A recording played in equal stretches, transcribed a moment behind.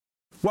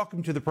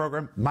Welcome to the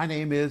program. My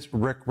name is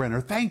Rick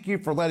Renner. Thank you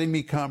for letting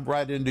me come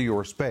right into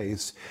your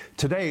space.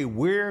 Today,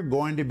 we're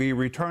going to be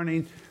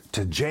returning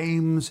to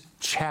James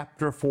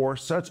chapter 4,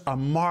 such a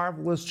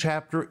marvelous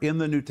chapter in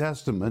the New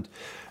Testament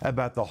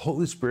about the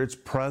Holy Spirit's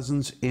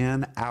presence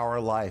in our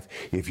life.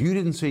 If you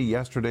didn't see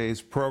yesterday's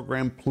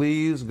program,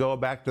 please go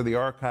back to the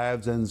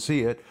archives and see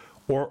it,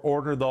 or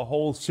order the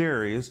whole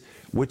series,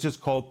 which is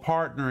called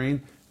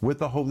Partnering with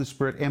the Holy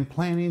Spirit and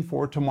Planning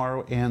for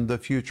Tomorrow and the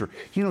Future.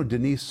 You know,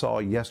 Denise saw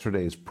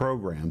yesterday's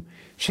program.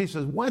 She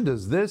says, what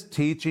does this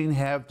teaching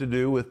have to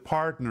do with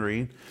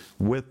partnering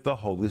with the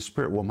Holy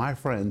Spirit? Well, my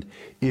friend,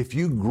 if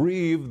you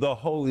grieve the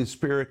Holy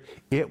Spirit,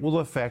 it will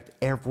affect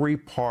every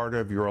part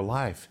of your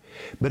life.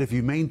 But if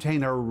you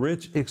maintain a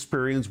rich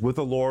experience with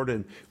the Lord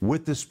and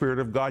with the Spirit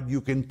of God, you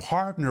can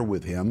partner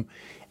with Him.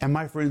 And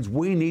my friends,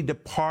 we need to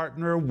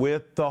partner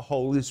with the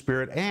Holy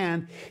Spirit,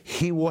 and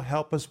He will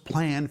help us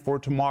plan for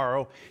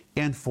tomorrow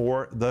and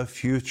for the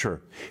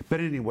future.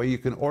 But anyway, you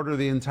can order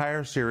the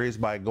entire series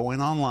by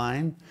going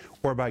online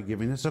or by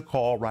giving us a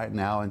call right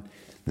now. And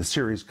the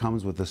series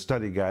comes with a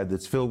study guide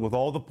that's filled with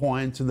all the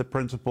points and the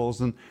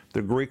principles and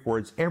the Greek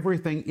words.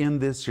 Everything in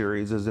this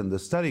series is in the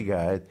study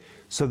guide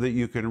so that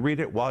you can read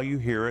it while you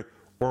hear it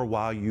or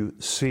while you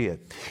see it.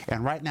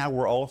 And right now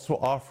we're also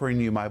offering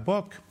you my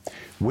book,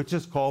 which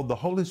is called The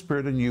Holy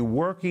Spirit and You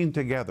Working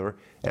Together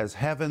as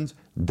Heaven's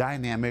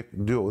Dynamic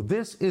Duo.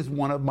 This is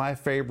one of my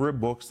favorite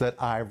books that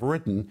I've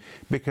written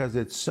because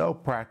it's so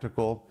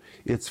practical.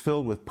 It's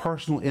filled with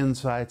personal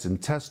insights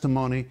and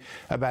testimony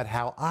about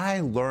how I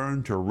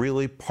learned to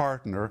really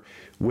partner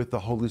with the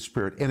Holy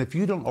Spirit. And if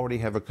you don't already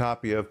have a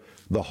copy of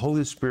The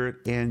Holy Spirit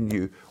and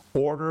You,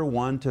 order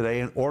one today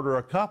and order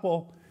a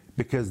couple,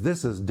 because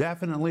this is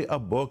definitely a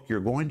book you're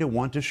going to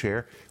want to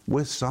share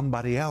with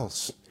somebody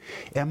else.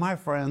 And my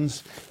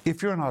friends,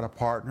 if you're not a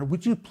partner,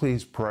 would you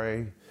please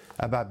pray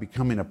about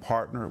becoming a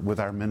partner with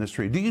our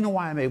ministry? Do you know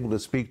why I'm able to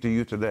speak to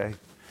you today?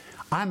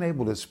 I'm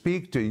able to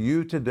speak to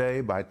you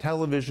today by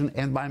television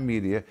and by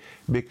media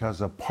because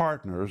of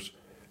partners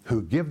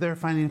who give their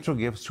financial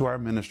gifts to our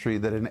ministry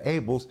that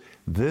enables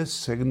this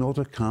signal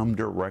to come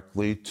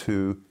directly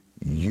to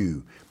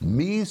you.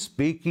 Me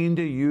speaking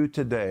to you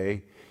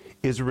today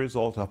is a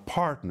result of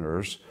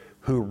partners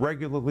who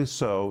regularly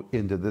sow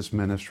into this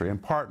ministry.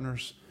 And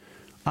partners,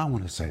 I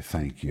want to say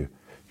thank you.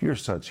 You're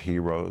such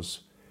heroes.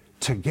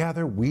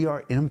 Together, we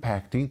are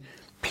impacting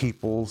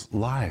people's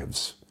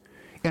lives.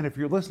 And if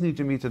you're listening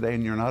to me today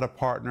and you're not a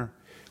partner,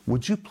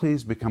 would you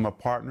please become a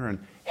partner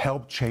and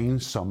help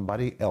change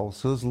somebody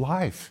else's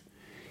life?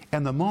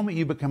 And the moment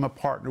you become a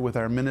partner with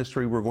our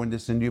ministry, we're going to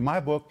send you my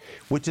book,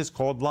 which is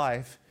called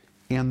Life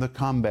in the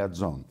Combat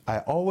Zone. I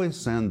always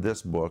send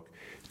this book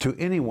to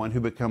anyone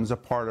who becomes a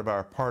part of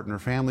our partner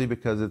family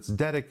because it's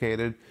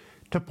dedicated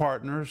to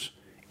partners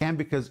and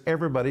because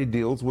everybody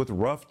deals with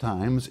rough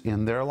times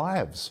in their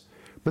lives.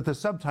 But the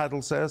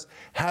subtitle says,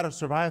 How to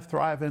Survive,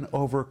 Thrive, and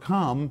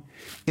Overcome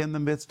in the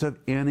Midst of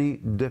Any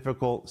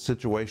Difficult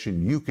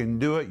Situation. You can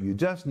do it. You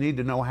just need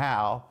to know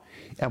how.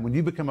 And when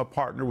you become a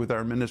partner with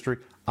our ministry,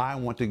 I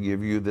want to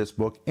give you this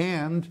book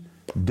and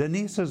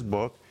Denise's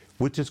book,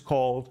 which is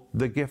called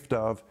The Gift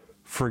of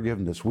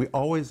Forgiveness. We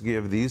always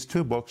give these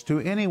two books to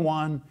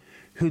anyone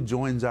who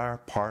joins our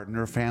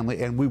partner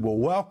family, and we will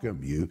welcome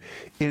you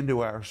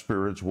into our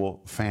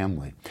spiritual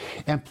family.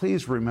 And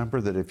please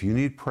remember that if you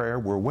need prayer,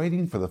 we're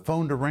waiting for the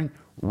phone to ring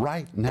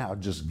right now.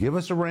 Just give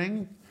us a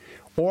ring,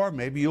 or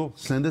maybe you'll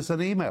send us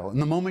an email. And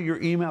the moment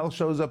your email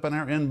shows up in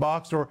our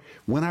inbox or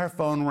when our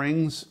phone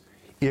rings,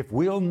 if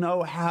we'll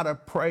know how to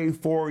pray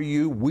for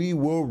you, we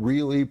will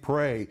really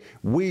pray.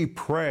 We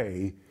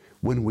pray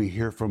when we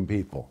hear from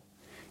people.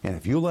 And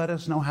if you let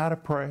us know how to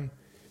pray,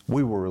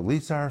 we will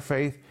release our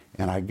faith,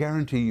 and I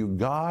guarantee you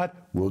God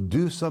will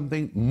do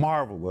something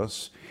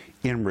marvelous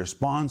in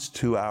response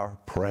to our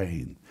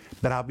praying.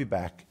 But I'll be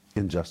back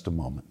in just a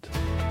moment.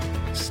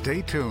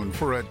 Stay tuned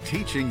for a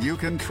teaching you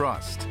can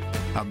trust,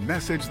 a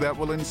message that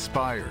will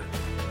inspire,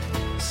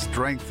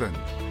 strengthen,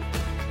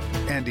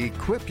 and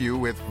equip you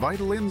with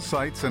vital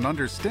insights and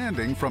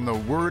understanding from the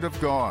Word of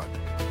God.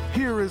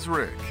 Here is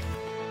Rick.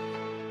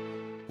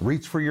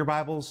 Reach for your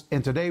Bibles,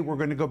 and today we're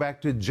going to go back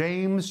to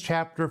James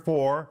chapter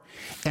 4,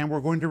 and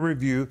we're going to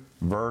review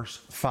verse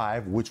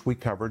 5, which we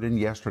covered in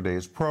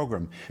yesterday's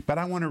program. But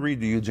I want to read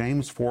to you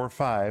James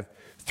 4:5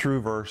 through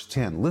verse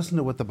 10. Listen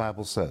to what the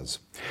Bible says.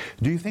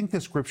 Do you think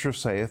the Scripture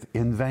saith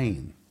in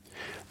vain,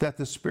 that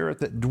the Spirit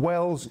that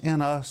dwells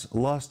in us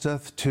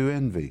lusteth to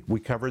envy?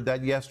 We covered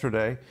that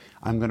yesterday.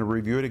 I'm going to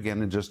review it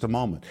again in just a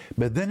moment.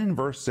 But then in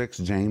verse 6,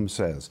 James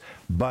says,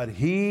 But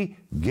He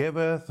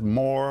giveth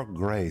more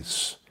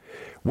grace.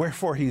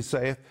 Wherefore he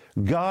saith,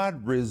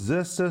 God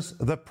resisteth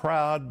the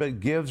proud, but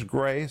gives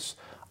grace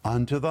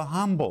unto the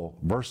humble.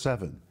 Verse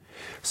 7.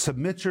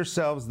 Submit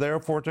yourselves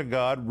therefore to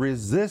God,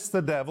 resist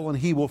the devil, and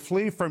he will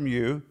flee from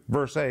you.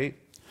 Verse 8.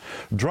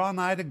 Draw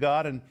nigh to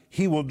God, and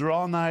he will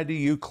draw nigh to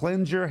you.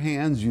 Cleanse your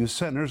hands, you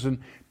sinners, and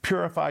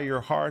purify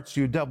your hearts,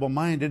 you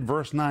double-minded.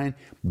 Verse 9.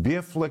 Be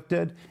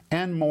afflicted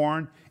and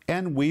mourn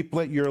and weep.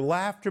 Let your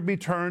laughter be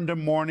turned to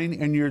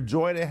mourning and your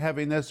joy to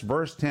heaviness.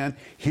 Verse 10,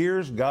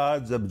 here's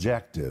God's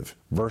objective.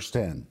 Verse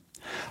 10,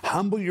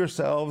 humble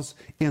yourselves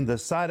in the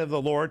sight of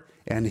the Lord,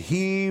 and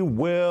he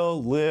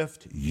will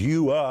lift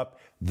you up.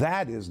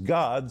 That is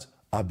God's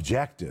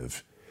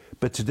objective.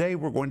 But today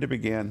we're going to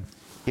begin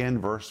in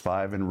verse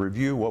 5 and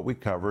review what we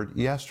covered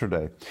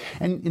yesterday.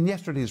 And in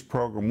yesterday's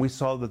program, we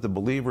saw that the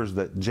believers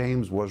that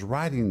James was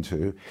writing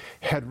to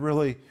had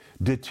really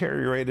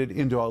deteriorated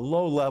into a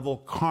low-level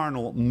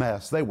carnal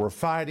mess. They were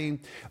fighting,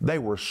 they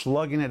were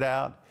slugging it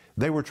out,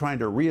 they were trying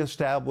to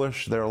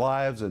reestablish their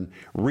lives and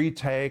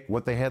retake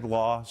what they had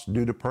lost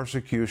due to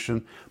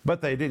persecution,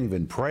 but they didn't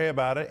even pray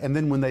about it. And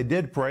then when they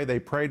did pray, they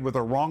prayed with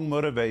a wrong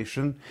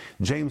motivation.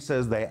 James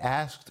says they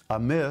asked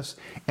amiss,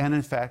 and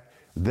in fact,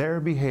 their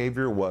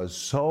behavior was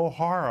so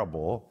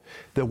horrible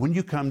that when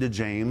you come to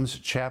James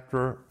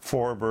chapter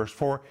 4, verse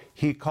 4,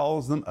 he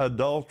calls them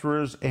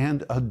adulterers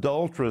and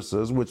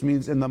adulteresses, which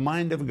means in the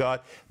mind of God,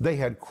 they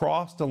had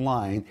crossed a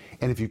line.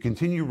 And if you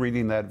continue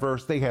reading that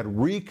verse, they had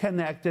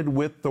reconnected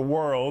with the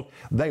world.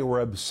 They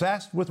were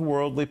obsessed with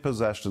worldly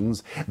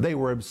possessions. They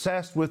were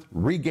obsessed with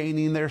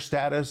regaining their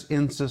status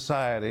in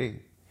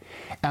society.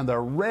 And the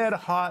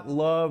red-hot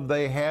love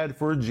they had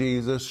for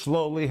Jesus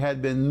slowly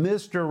had been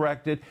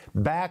misdirected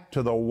back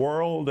to the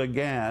world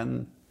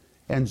again.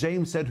 And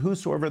James said,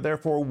 whosoever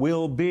therefore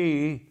will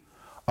be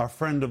a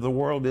friend of the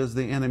world is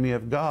the enemy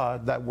of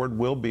God. That word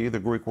will be, the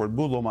Greek word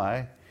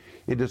boulomai.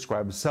 It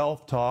describes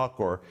self-talk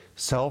or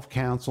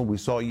self-counsel. We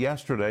saw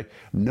yesterday,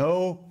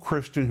 no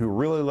Christian who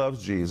really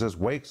loves Jesus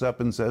wakes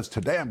up and says,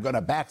 today I'm going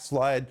to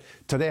backslide,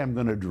 today I'm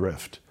going to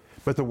drift.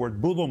 But the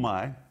word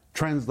boulomai,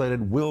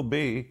 translated will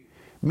be,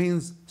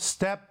 means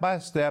step by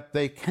step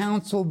they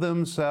counsel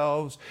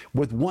themselves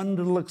with one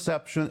little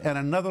exception and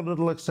another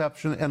little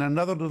exception and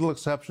another little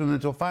exception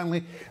until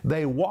finally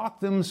they walk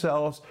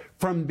themselves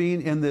from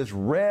being in this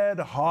red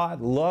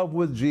hot love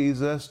with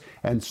Jesus,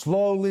 and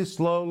slowly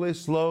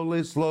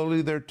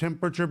their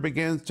temperature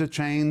begins to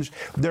change,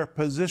 their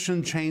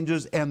position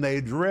changes, and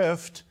they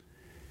drift,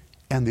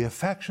 and the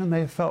affection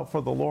they felt for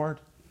the Lord,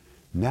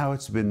 now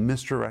it's been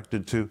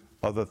misdirected to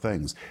other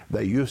things.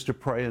 They used to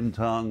pray in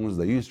tongues.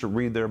 They used to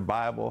read their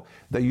Bible.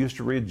 They used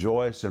to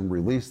rejoice and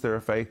release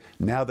their faith.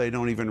 Now they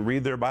don't even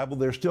read their Bible.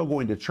 They're still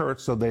going to church,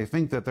 so they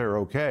think that they're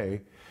okay.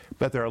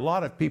 But there are a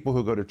lot of people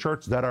who go to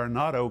church that are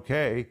not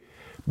okay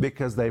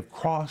because they've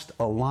crossed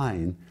a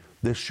line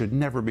that should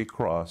never be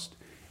crossed.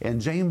 And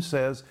James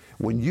says,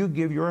 when you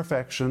give your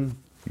affection,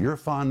 your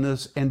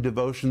fondness, and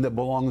devotion that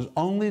belongs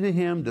only to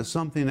Him to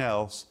something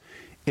else,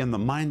 in the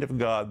mind of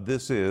God,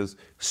 this is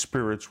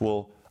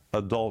spiritual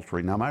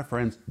adultery. Now, my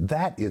friends,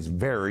 that is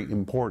very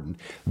important.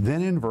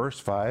 Then in verse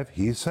 5,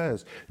 he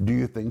says, do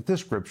you think the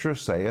Scripture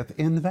saith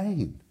in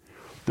vain?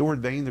 The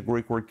word vain, the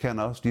Greek word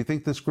kenos, do you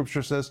think the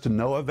Scripture says to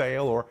no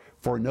avail or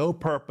for no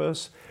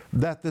purpose,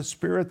 that the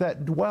Spirit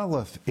that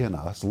dwelleth in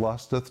us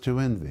lusteth to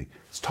envy?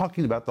 It's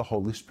talking about the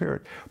Holy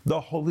Spirit.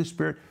 The Holy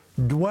Spirit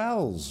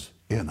dwells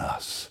in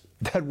us.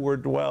 That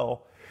word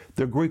dwell,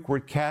 the Greek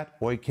word kat,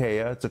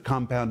 oikeia, it's a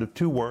compound of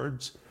two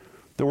words.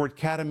 The word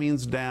kata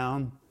means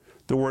down.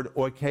 The word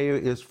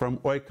oikeia is from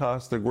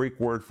oikos, the Greek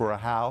word for a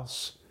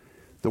house.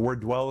 The word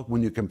dwell,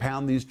 when you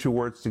compound these two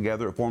words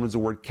together, it forms the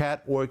word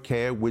kat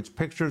oikeia, which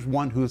pictures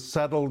one who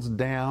settles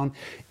down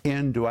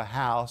into a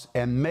house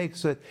and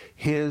makes it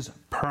his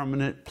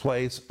permanent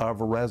place of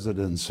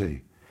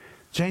residency.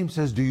 James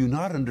says, do you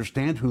not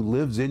understand who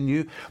lives in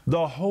you?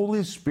 The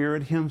Holy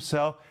Spirit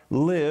Himself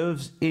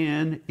lives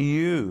in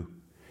you.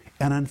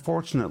 And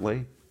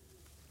unfortunately,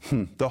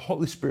 the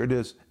Holy Spirit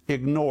is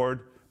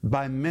ignored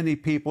by many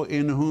people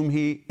in whom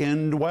He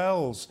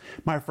indwells.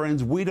 My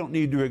friends, we don't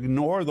need to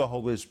ignore the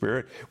Holy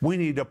Spirit. We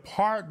need to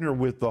partner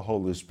with the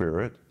Holy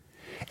Spirit.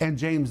 And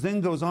James then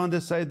goes on to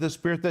say the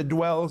Spirit that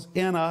dwells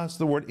in us,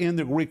 the word in,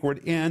 the Greek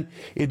word in,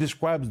 it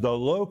describes the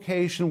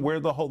location where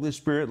the Holy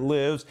Spirit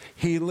lives.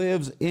 He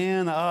lives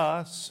in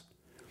us.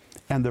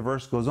 And the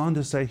verse goes on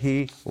to say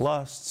He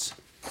lusts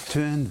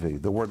to envy.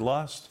 The word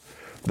lust,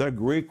 the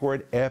Greek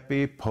word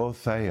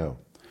epipotheo.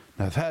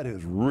 Now that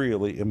is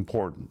really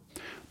important.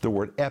 The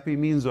word epi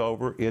means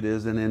over. It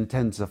is an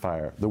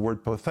intensifier. The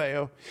word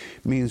potheo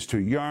means to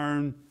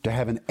yearn, to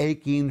have an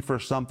aching for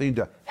something,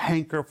 to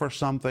hanker for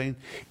something.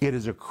 It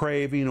is a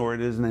craving or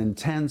it is an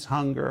intense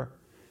hunger.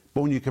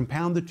 But when you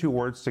compound the two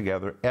words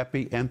together,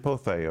 epi and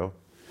potheo,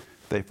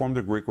 they form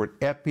the Greek word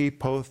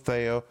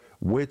epipotheo,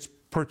 which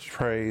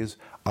portrays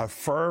a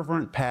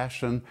fervent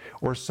passion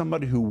or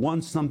somebody who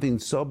wants something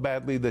so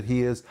badly that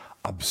he is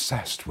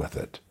obsessed with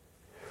it.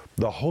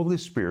 The Holy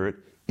Spirit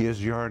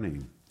is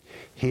yearning.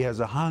 He has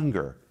a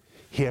hunger.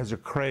 He has a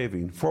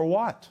craving. For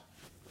what?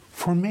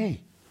 For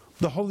me.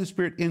 The Holy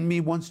Spirit in me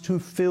wants to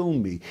fill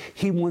me.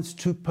 He wants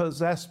to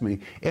possess me.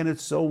 And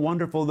it's so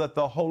wonderful that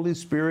the Holy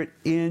Spirit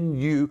in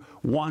you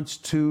wants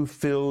to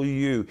fill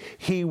you.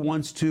 He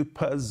wants to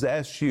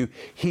possess you.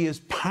 He is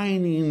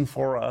pining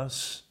for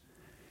us.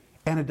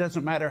 And it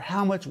doesn't matter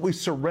how much we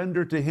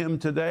surrender to Him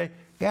today.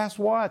 Guess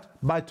what?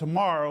 By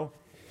tomorrow,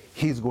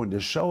 He's going to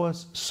show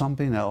us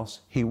something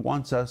else. He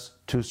wants us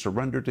to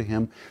surrender to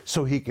Him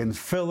so He can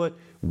fill it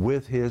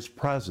with His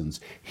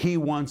presence. He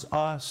wants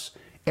us,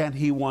 and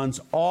He wants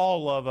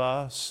all of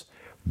us.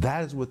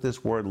 That is what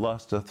this word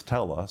lusteth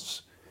tell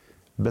us.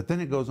 But then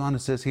it goes on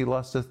and says He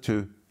lusteth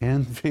to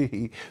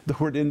envy. The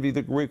word envy,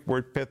 the Greek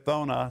word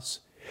pithonos,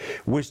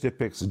 which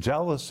depicts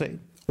jealousy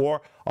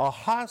or a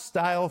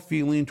hostile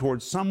feeling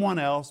towards someone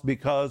else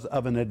because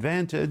of an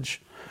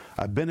advantage,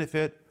 a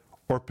benefit,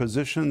 or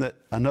position that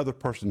another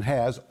person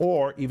has,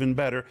 or even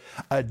better,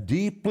 a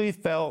deeply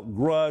felt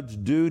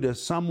grudge due to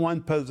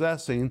someone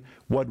possessing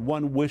what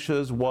one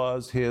wishes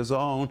was his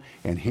own.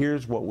 And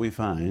here's what we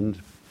find.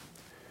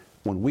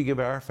 When we give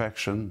our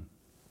affection,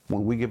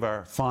 when we give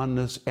our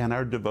fondness and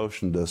our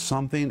devotion to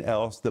something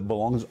else that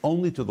belongs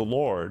only to the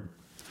Lord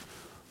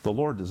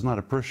does not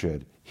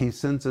appreciate it. He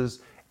senses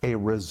a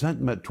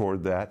resentment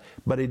toward that,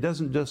 but He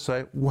doesn't just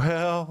say,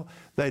 well,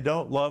 they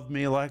don't love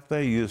me like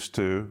they used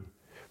to.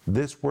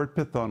 This word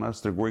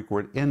pithonos, the Greek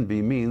word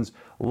envy, means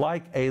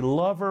like a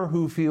lover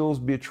who feels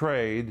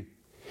betrayed,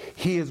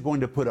 he is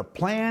going to put a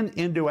plan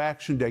into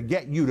action to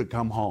get you to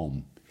come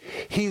home.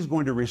 He's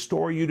going to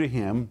restore you to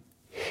Him.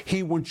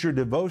 He wants your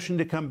devotion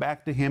to come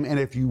back to Him. And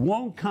if you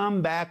won't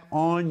come back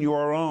on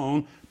your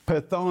own,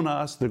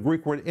 pithonos, the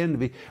Greek word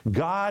envy,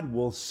 God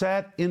will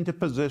set into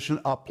position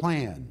a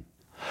plan.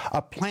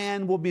 A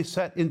plan will be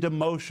set into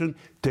motion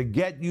to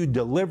get you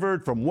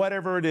delivered from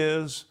whatever it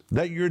is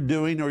that you're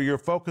doing or you're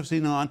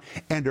focusing on,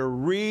 and to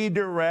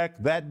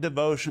redirect that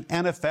devotion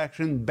and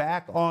affection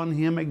back on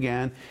Him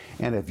again.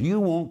 And if you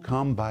won't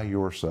come by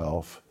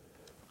yourself,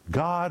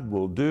 God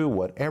will do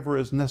whatever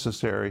is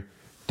necessary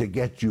to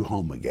get you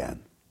home again.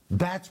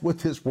 That's what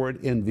this word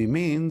envy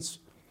means.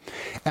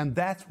 And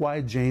that's why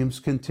James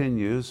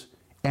continues,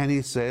 and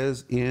he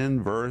says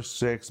in verse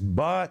 6,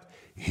 but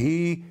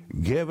He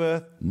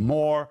giveth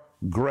more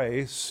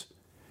grace.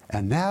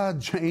 And now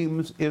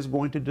James is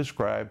going to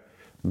describe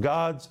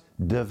God's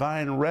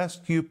divine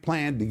rescue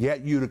plan to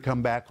get you to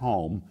come back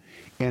home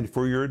and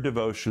for your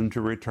devotion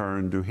to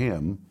return to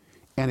Him.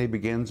 And he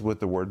begins with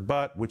the word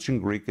but, which in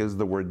Greek is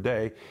the word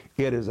de.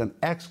 It is an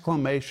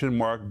exclamation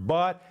mark,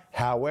 but,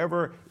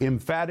 however,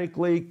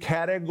 emphatically,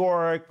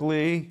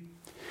 categorically,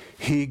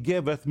 He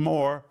giveth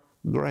more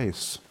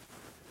grace.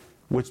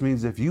 Which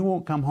means if you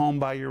won't come home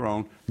by your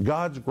own,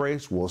 God's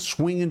grace will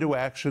swing into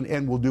action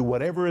and will do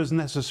whatever is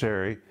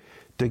necessary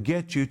to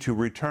get you to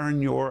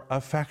return your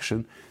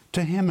affection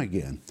to Him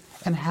again.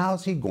 And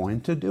how's He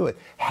going to do it?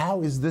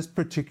 How is this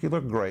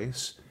particular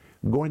grace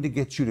going to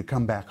get you to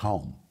come back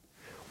home?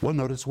 Well,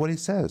 notice what he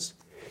says.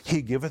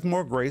 He giveth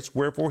more grace,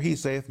 wherefore He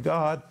saith,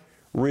 God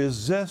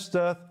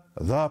resisteth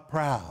the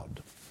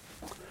proud.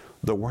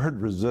 The word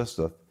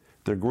resisteth,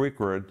 the Greek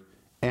word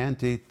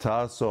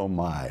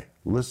antitasomai.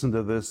 Listen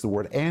to this. The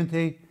word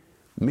anti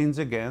means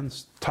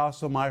against.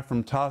 Tasomai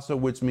from tassa,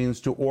 which means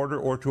to order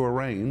or to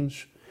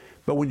arrange.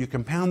 But when you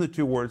compound the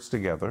two words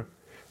together,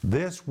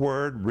 this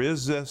word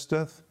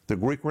resisteth, the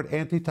Greek word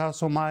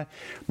antitasomai,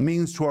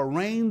 means to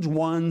arrange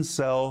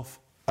oneself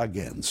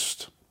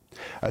against.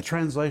 A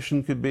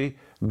translation could be,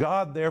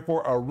 God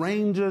therefore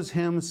arranges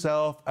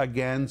Himself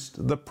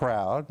against the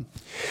proud.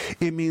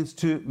 It means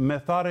to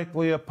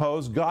methodically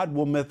oppose. God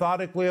will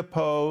methodically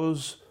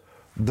oppose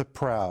the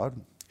proud.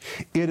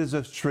 It is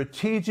a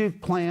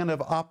strategic plan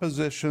of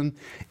opposition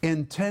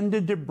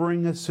intended to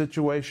bring a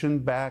situation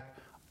back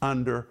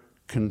under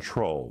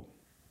control.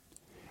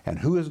 And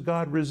who is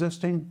God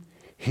resisting?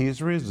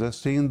 He's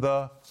resisting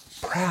the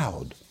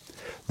proud.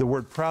 The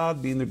word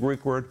proud being the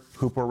Greek word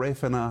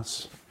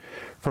huporephanos,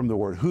 from the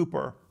word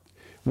hooper,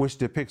 which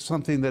depicts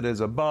something that is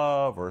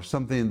above or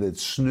something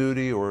that's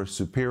snooty or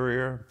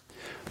superior.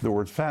 The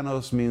word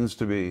phanos means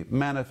to be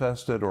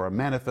manifested or a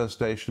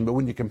manifestation, but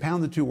when you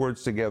compound the two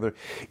words together,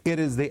 it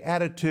is the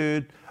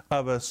attitude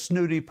of a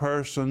snooty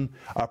person,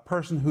 a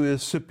person who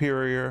is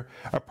superior,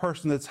 a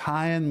person that's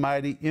high and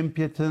mighty,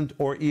 impotent,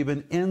 or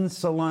even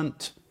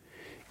insolent.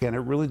 And it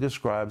really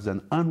describes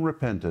an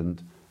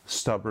unrepentant,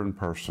 stubborn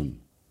person.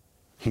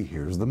 He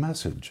hears the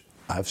message.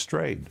 I've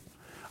strayed.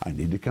 I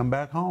need to come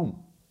back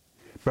home.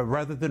 But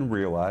rather than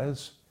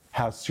realize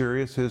how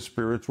serious his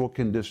spiritual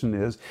condition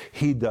is,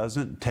 he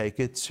doesn't take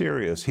it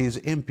serious. He's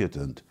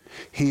impudent.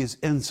 He's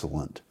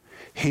insolent.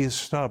 He's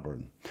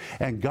stubborn.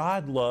 And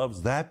God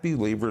loves that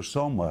believer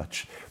so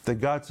much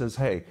that God says,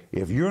 hey,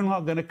 if you're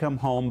not going to come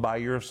home by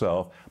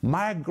yourself,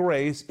 my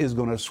grace is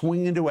going to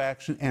swing into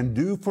action and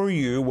do for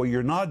you what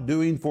you're not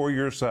doing for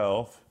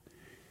yourself.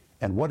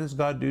 And what does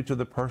God do to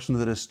the person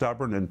that is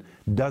stubborn and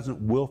doesn't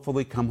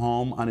willfully come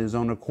home on his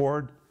own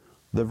accord?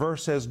 The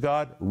verse says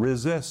God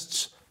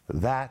resists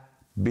that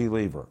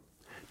believer.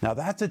 Now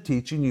that's a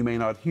teaching you may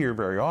not hear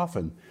very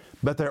often,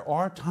 but there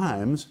are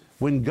times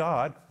when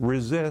God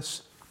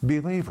resists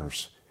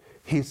believers.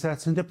 He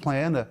sets into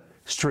plan a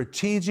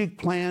strategic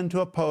plan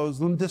to oppose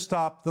them, to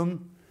stop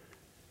them,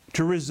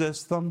 to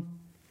resist them.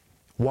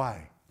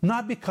 Why?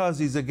 Not because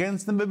He's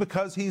against them, but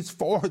because He's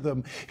for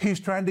them. He's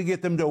trying to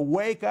get them to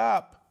wake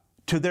up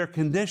to their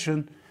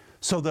condition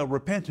so they'll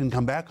repent and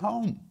come back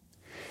home.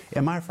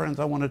 And my friends,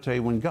 I want to tell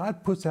you, when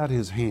God puts out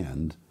his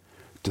hand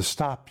to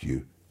stop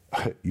you,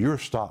 you're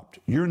stopped.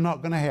 You're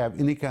not going to have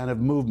any kind of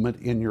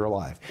movement in your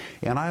life.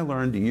 And I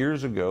learned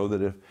years ago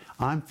that if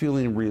I'm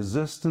feeling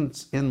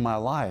resistance in my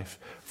life,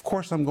 of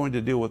course I'm going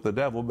to deal with the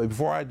devil, but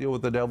before I deal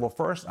with the devil,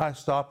 first I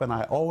stop and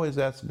I always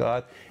ask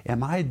God,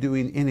 am I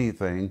doing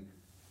anything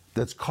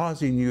that's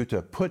causing you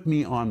to put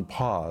me on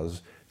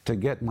pause to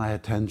get my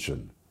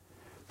attention?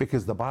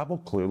 Because the Bible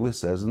clearly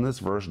says in this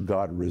verse,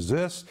 God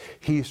resists,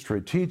 he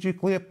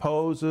strategically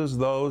opposes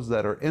those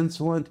that are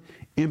insolent,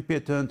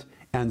 impotent,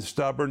 and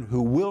stubborn,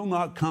 who will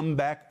not come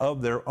back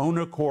of their own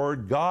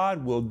accord.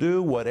 God will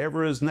do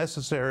whatever is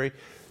necessary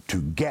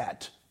to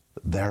get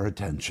their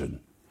attention.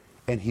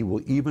 And he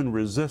will even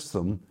resist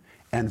them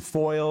and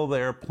foil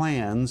their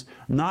plans,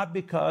 not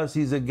because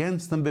he's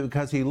against them, but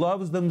because he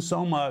loves them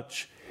so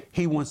much,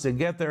 he wants to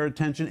get their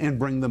attention and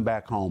bring them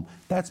back home.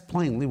 That's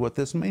plainly what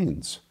this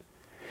means.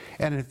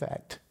 And in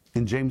fact,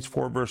 in James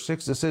 4, verse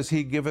 6, it says,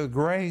 he giveth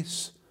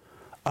grace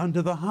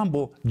unto the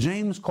humble.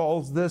 James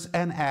calls this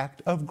an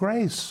act of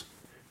grace.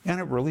 And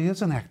it really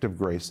is an act of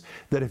grace,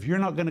 that if you're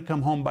not going to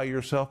come home by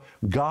yourself,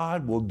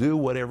 God will do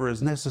whatever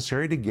is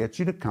necessary to get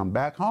you to come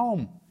back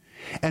home.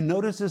 And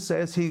notice it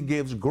says he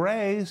gives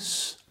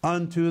grace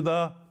unto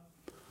the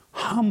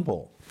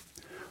humble.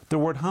 The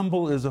word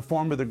humble is a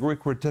form of the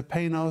Greek word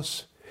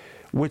tapenos,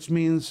 which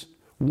means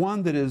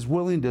one that is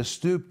willing to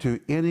stoop to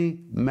any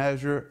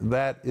measure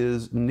that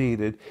is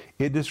needed.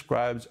 It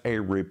describes a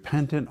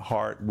repentant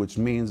heart, which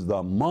means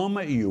the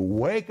moment you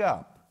wake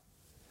up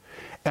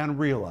and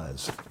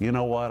realize, you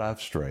know what, I've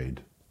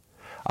strayed,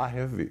 I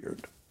have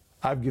veered,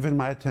 I've given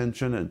my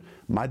attention and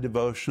my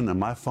devotion and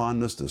my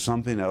fondness to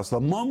something else. The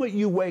moment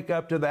you wake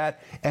up to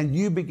that and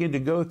you begin to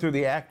go through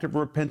the act of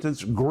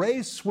repentance,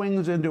 grace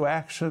swings into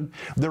action,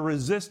 the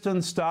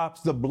resistance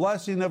stops, the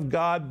blessing of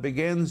God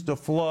begins to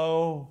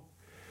flow.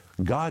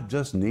 God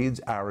just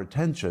needs our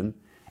attention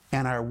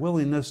and our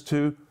willingness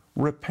to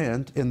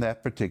repent in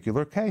that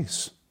particular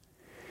case.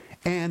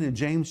 And in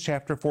James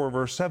chapter 4,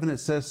 verse 7, it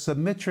says,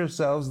 submit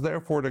yourselves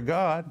therefore to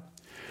God,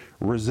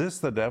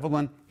 resist the devil,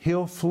 and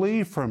he'll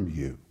flee from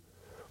you.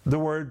 The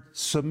word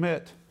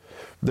submit,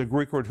 the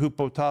Greek word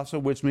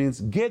hupotasso, which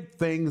means get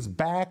things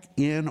back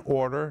in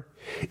order.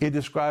 It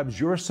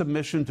describes your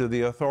submission to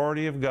the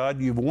authority of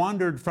God. You've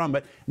wandered from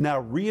it.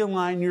 Now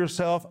realign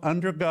yourself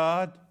under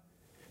God,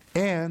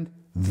 and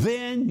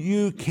then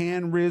you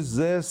can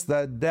resist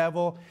the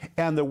devil.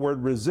 And the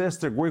word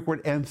resist, the Greek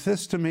word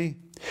anthistemi,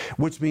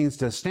 which means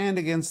to stand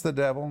against the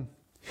devil.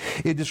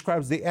 It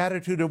describes the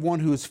attitude of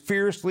one who is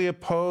fiercely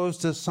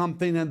opposed to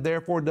something and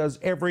therefore does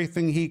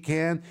everything he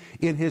can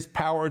in his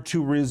power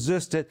to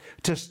resist it,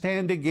 to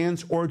stand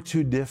against, or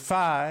to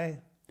defy.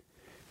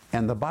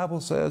 And the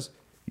Bible says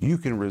you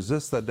can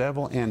resist the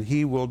devil and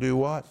he will do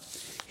what?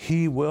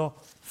 He will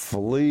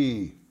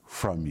flee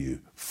from you.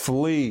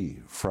 Flee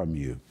from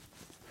you.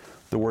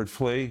 The word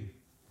flee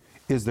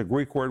is the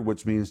Greek word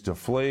which means to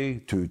flee,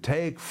 to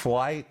take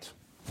flight,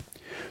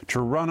 to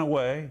run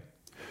away,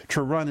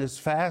 to run as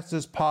fast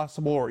as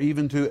possible, or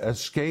even to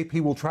escape.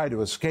 He will try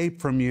to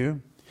escape from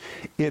you.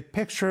 It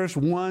pictures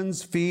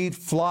one's feet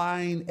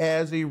flying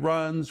as he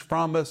runs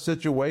from a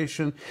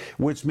situation,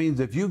 which means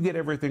if you get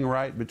everything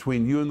right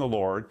between you and the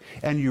Lord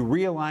and you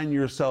realign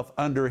yourself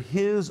under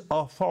his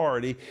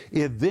authority,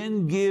 it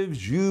then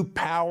gives you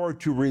power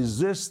to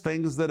resist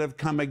things that have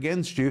come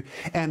against you.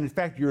 And in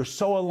fact, you're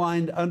so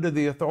aligned under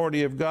the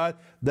authority of God,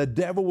 the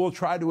devil will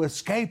try to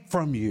escape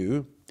from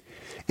you.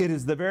 It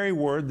is the very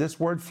word, this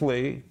word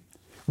flee,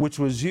 which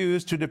was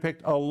used to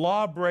depict a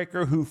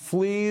lawbreaker who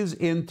flees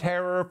in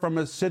terror from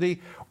a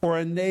city or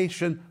a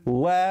nation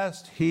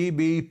lest he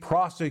be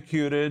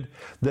prosecuted.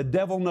 The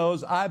devil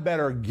knows, I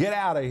better get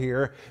out of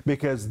here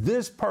because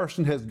this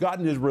person has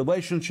gotten his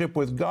relationship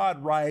with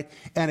God right,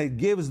 and it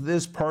gives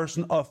this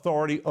person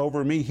authority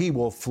over me. He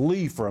will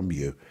flee from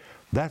you.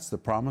 That's the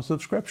promise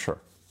of Scripture.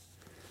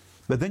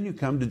 But then you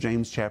come to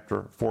James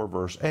chapter 4,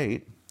 verse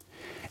 8,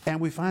 and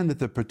we find that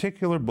the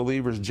particular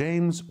believers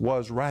James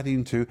was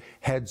writing to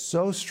had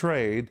so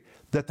strayed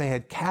that they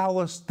had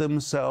calloused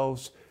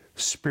themselves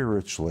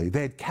spiritually.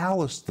 They had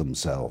calloused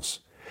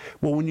themselves.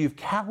 Well, when you've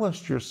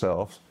calloused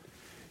yourself,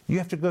 you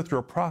have to go through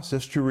a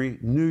process to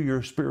renew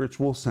your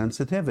spiritual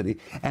sensitivity.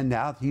 And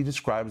now he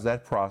describes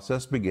that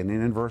process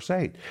beginning in verse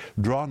 8.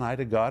 Draw nigh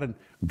to God, and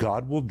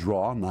God will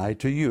draw nigh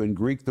to you. In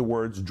Greek, the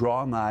words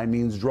draw nigh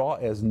means draw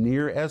as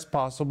near as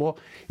possible.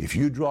 If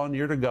you draw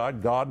near to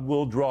God, God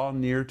will draw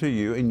near to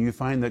you, and you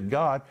find that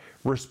God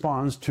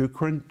responds to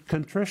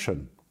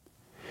contrition.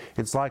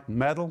 It's like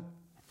metal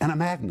and a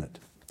magnet.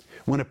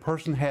 When a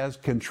person has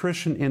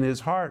contrition in his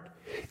heart,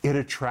 it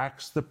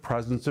attracts the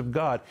presence of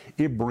God.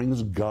 It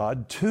brings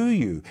God to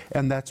you.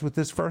 And that's what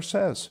this verse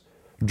says.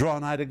 Draw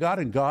nigh to God,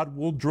 and God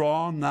will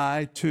draw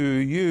nigh to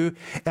you.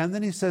 And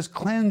then he says,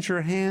 cleanse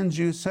your hands,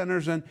 you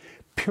sinners, and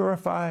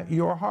purify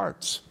your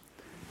hearts.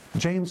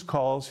 James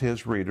calls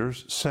his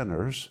readers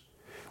sinners,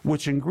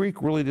 which in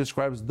Greek really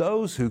describes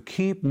those who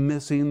keep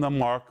missing the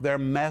mark. They're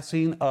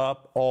messing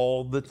up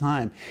all the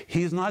time.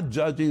 He's not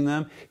judging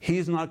them.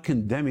 He's not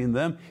condemning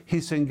them.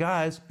 He's saying,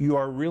 guys, you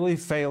are really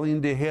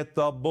failing to hit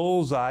the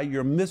bullseye.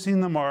 You're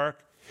missing the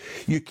mark.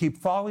 You keep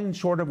falling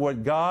short of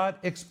what God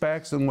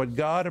expects and what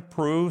God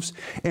approves.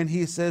 And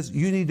he says,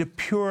 you need to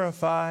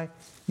purify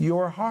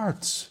your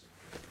hearts.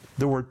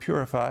 The word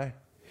purify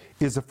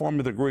is a form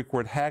of the Greek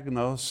word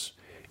hagnos.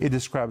 It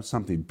describes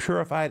something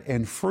purified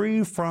and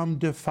free from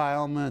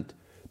defilement,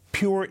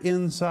 pure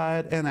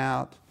inside and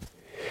out.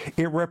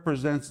 It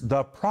represents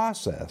the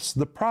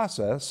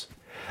process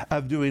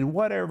of doing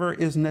whatever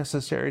is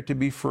necessary to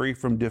be free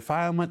from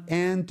defilement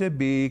and to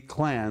be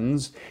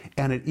cleansed.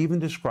 And it even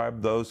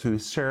described those who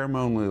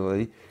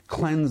ceremonially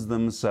cleanse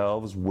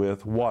themselves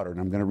with water. And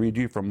I'm going to read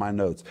you from my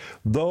notes.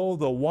 Though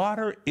the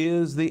water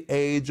is the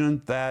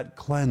agent that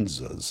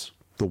cleanses,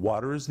 the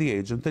water is the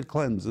agent that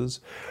cleanses,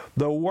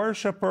 the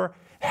worshiper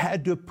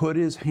had to put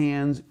his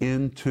hands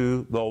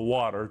into the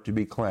water to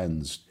be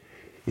cleansed.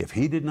 If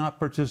he did not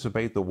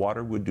participate, the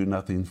water would do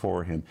nothing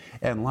for him.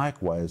 And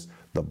likewise,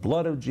 the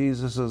blood of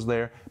Jesus is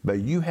there,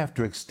 but you have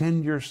to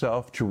extend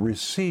yourself to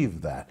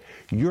receive that.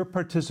 Your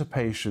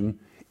participation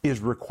is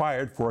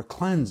required for a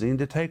cleansing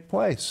to take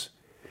place.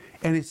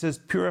 And he says,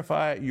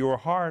 purify your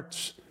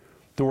hearts.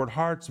 The word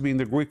hearts being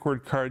the Greek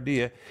word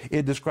kardia.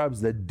 It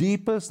describes the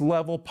deepest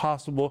level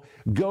possible.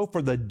 Go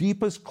for the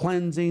deepest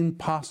cleansing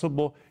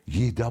possible,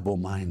 ye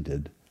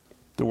double-minded.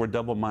 The word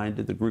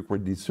double-minded, the Greek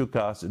word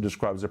disukos, it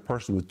describes a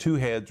person with two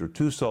heads or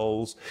two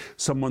souls,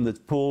 someone that's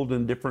pulled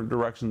in different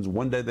directions.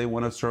 One day they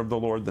want to serve the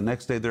Lord. The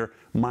next day their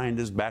mind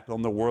is back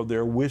on the world.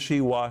 They're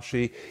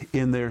wishy-washy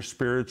in their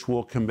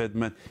spiritual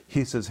commitment.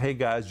 He says, hey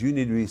guys, you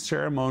need to be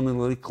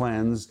ceremonially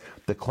cleansed.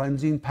 The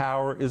cleansing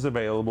power is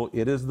available.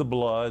 It is the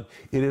blood.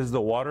 It is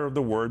the water of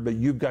the word, but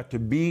you've got to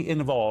be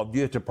involved.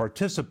 You have to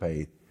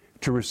participate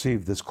to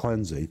receive this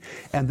cleansing.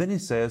 And then he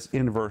says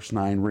in verse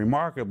 9,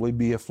 remarkably,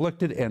 be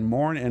afflicted and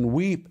mourn and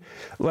weep.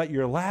 Let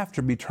your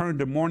laughter be turned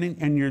to mourning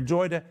and your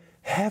joy to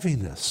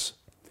heaviness.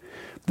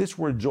 This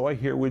word joy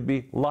here would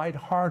be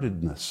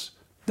lightheartedness.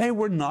 They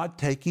were not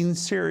taking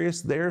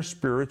serious their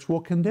spiritual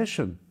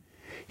condition.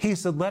 He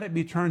said, let it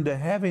be turned to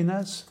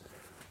heaviness.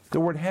 The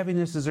word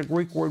heaviness is a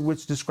Greek word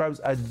which describes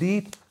a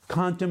deep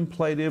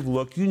contemplative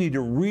look. You need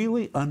to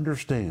really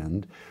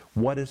understand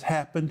what has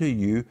happened to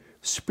you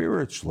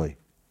spiritually.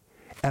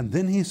 And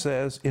then he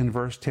says in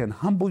verse 10,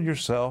 humble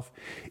yourself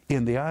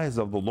in the eyes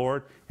of the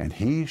Lord, and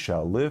he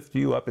shall lift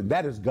you up. And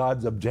that is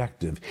God's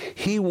objective.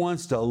 He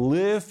wants to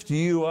lift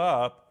you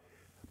up,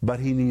 but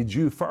he needs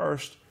you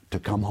first to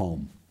come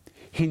home.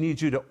 He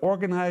needs you to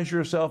organize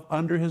yourself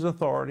under his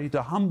authority,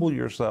 to humble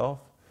yourself.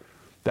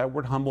 That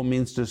word humble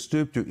means to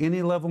stoop to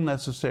any level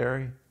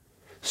necessary.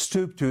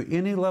 Stoop to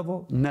any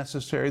level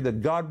necessary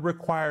that God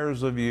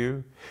requires of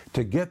you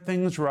to get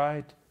things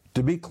right,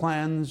 to be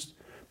cleansed,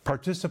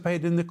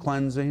 participate in the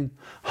cleansing,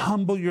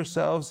 humble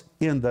yourselves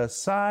in the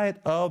sight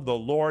of the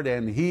Lord,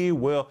 and he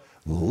will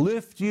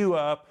lift you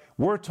up.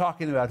 We're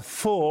talking about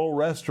full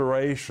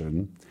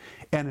restoration.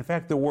 And in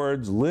fact, the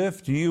words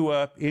lift you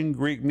up in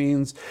Greek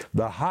means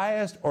the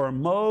highest or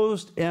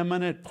most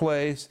eminent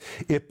place.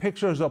 It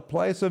pictures a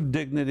place of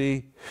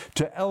dignity,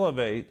 to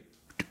elevate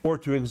or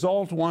to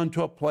exalt one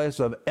to a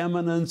place of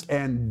eminence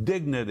and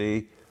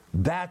dignity.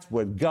 That's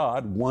what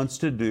God wants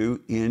to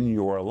do in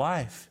your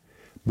life.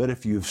 But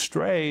if you've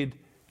strayed,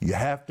 you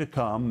have to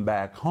come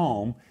back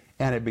home,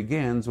 and it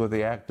begins with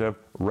the act of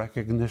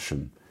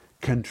recognition,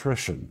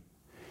 contrition.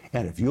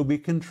 And if you'll be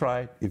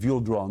contrite, if you'll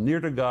draw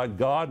near to God,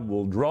 God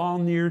will draw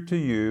near to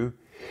you.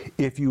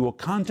 If you will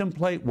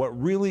contemplate what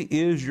really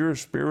is your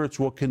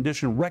spiritual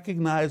condition,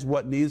 recognize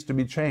what needs to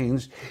be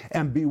changed,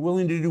 and be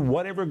willing to do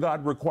whatever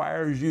God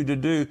requires you to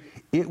do,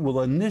 it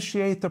will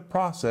initiate the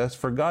process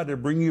for God to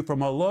bring you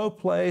from a low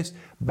place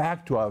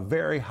back to a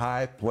very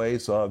high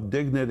place of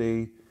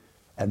dignity.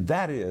 And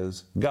that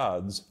is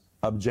God's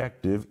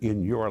objective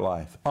in your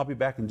life. I'll be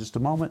back in just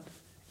a moment,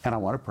 and I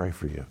want to pray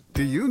for you.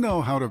 Do you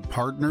know how to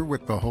partner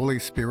with the Holy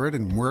Spirit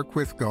and work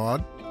with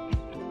God?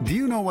 Do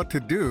you know what to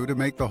do to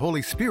make the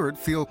Holy Spirit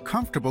feel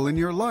comfortable in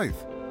your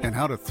life, and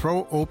how to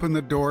throw open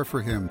the door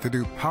for Him to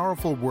do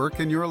powerful work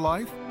in your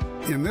life?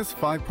 In this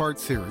 5-part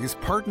series,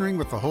 Partnering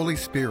with the Holy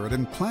Spirit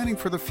and Planning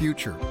for the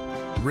Future,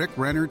 Rick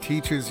Renner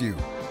teaches you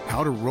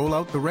how to roll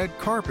out the red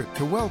carpet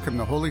to welcome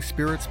the Holy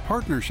Spirit's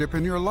partnership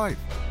in your life,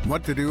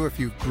 what to do if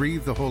you've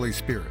grieved the Holy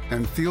Spirit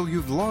and feel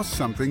you've lost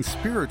something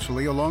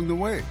spiritually along the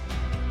way,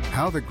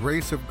 how the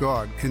grace of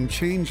God can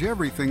change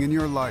everything in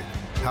your life,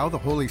 how the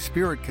Holy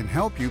Spirit can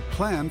help you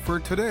plan for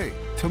today,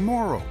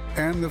 tomorrow,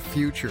 and the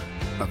future.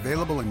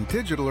 Available in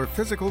digital or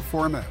physical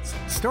formats,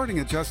 starting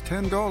at just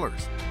 $10.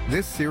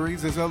 This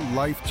series is a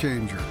life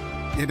changer.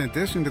 In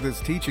addition to this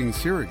teaching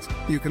series,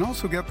 you can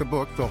also get the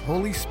book, The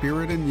Holy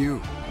Spirit in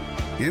You.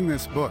 In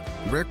this book,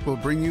 Rick will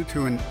bring you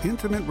to an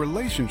intimate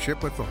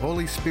relationship with the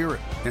Holy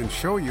Spirit and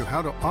show you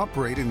how to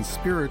operate in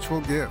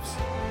spiritual gifts.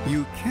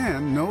 You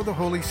can know the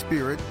Holy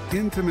Spirit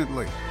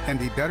intimately and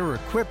be better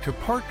equipped to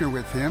partner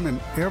with Him in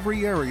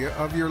every area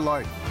of your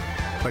life.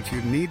 but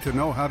you need to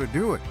know how to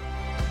do it.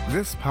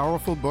 This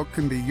powerful book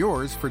can be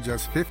yours for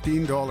just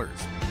 $15.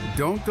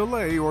 Don't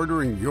delay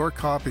ordering your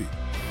copy.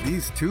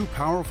 These two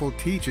powerful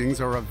teachings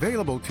are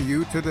available to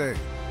you today.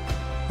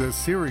 The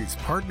series,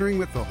 Partnering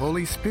with the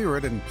Holy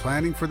Spirit and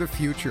Planning for the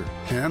Future,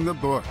 and the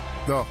book,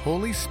 The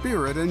Holy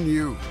Spirit and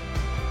You.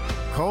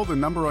 Call the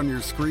number on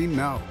your screen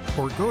now,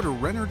 or go to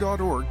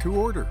renner.org to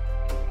order.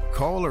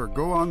 Call or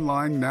go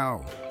online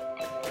now.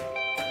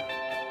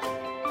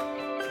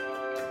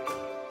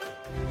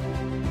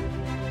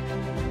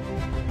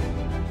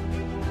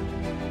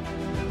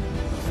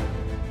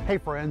 Hey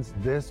friends,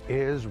 this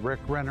is Rick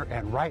Renner,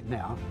 and right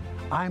now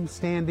I'm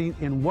standing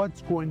in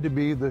what's going to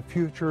be the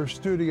future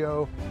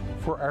studio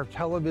for our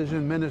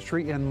television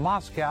ministry in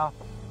Moscow,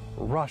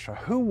 Russia.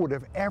 Who would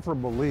have ever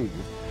believed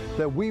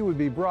that we would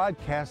be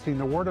broadcasting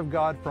the Word of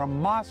God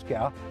from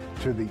Moscow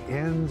to the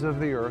ends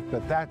of the earth?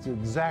 But that's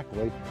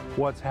exactly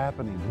what's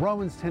happening.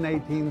 Romans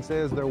 10:18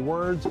 says their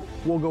words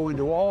will go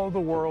into all the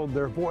world,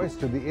 their voice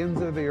to the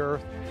ends of the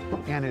earth,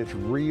 and it's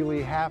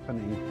really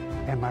happening.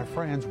 And my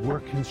friends,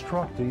 we're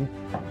constructing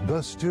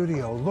the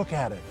studio. Look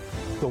at it.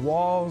 The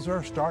walls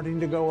are starting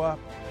to go up,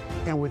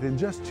 and within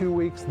just 2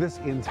 weeks, this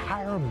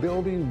entire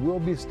building will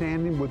be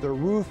standing with the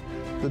roof,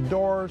 the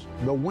doors,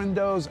 the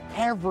windows,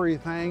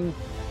 everything.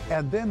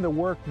 And then the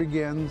work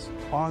begins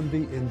on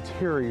the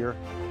interior.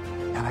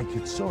 And I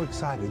get so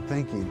excited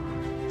thinking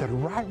that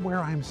right where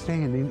I'm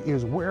standing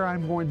is where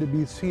I'm going to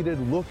be seated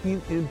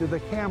looking into the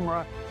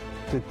camera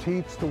to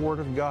teach the Word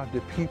of God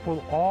to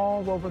people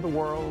all over the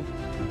world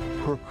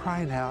who are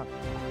crying out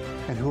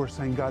and who are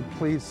saying, God,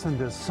 please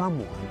send us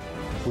someone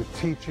with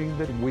teaching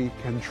that we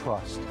can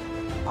trust.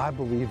 I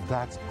believe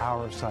that's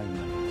our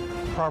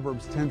assignment.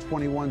 Proverbs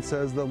 10:21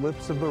 says, the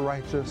lips of the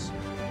righteous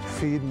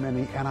feed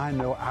many, and I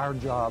know our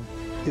job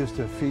is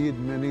to feed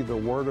many the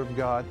Word of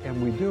God,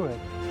 and we do it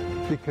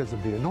because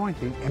of the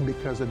anointing and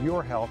because of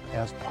your help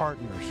as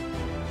partners.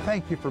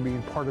 Thank you for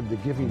being part of the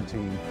giving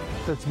team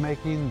that's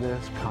making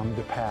this come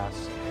to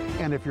pass.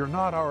 And if you're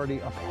not already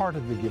a part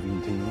of the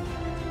giving team,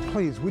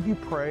 please, would you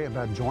pray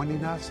about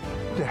joining us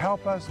to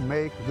help us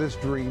make this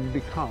dream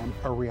become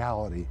a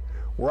reality?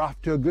 We're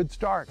off to a good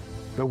start,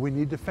 but we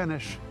need to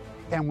finish,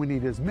 and we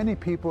need as many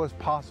people as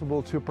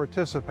possible to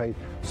participate.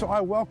 So I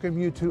welcome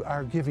you to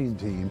our giving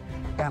team,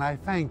 and I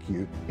thank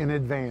you in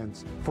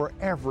advance for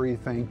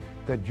everything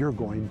that you're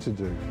going to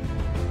do.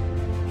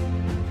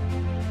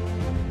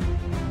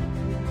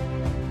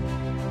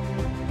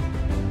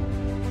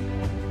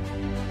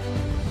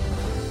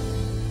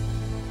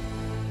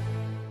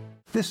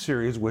 This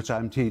series, which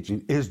I'm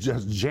teaching, is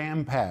just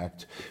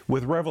jam-packed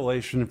with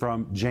revelation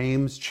from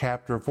James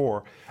chapter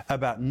 4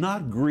 about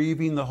not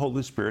grieving the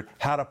Holy Spirit,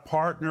 how to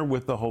partner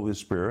with the Holy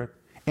Spirit,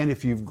 and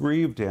if you've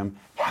grieved Him,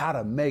 how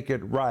to make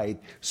it right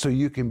so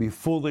you can be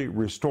fully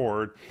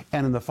restored.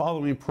 And in the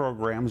following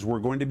programs, we're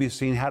going to be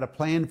seeing how to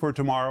plan for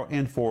tomorrow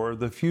and for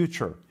the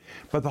future.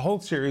 But the whole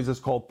series is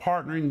called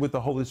Partnering with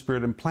the Holy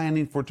Spirit and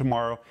Planning for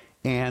Tomorrow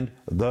and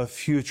the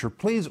Future.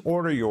 Please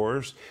order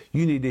yours.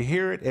 You need to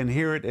hear it and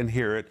hear it and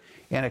hear it.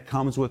 And it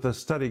comes with a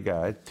study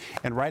guide.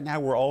 And right now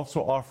we're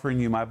also offering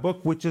you my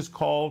book, which is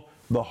called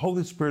The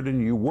Holy Spirit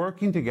and You,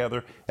 Working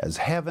Together as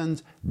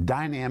Heaven's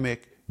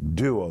Dynamic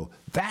Duo.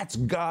 That's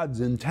God's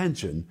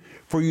intention,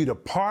 for you to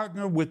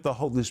partner with the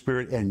Holy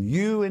Spirit and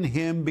you and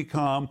Him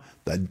become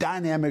the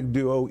dynamic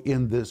duo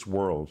in this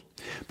world.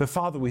 But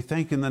Father, we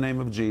thank you in the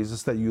name of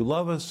Jesus that you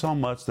love us so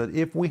much that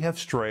if we have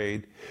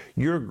strayed,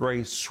 your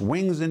grace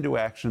swings into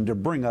action to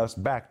bring us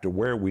back to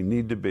where we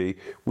need to be.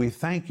 We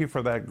thank you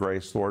for that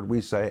grace, Lord.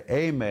 We say,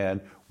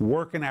 amen.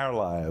 Work in our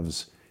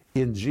lives.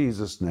 In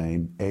Jesus'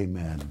 name,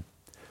 amen.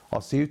 I'll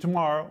see you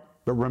tomorrow.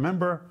 But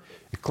remember,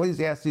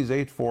 Ecclesiastes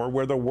 8:4,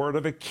 where the word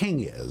of a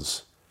king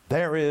is,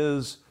 there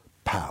is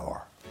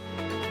power.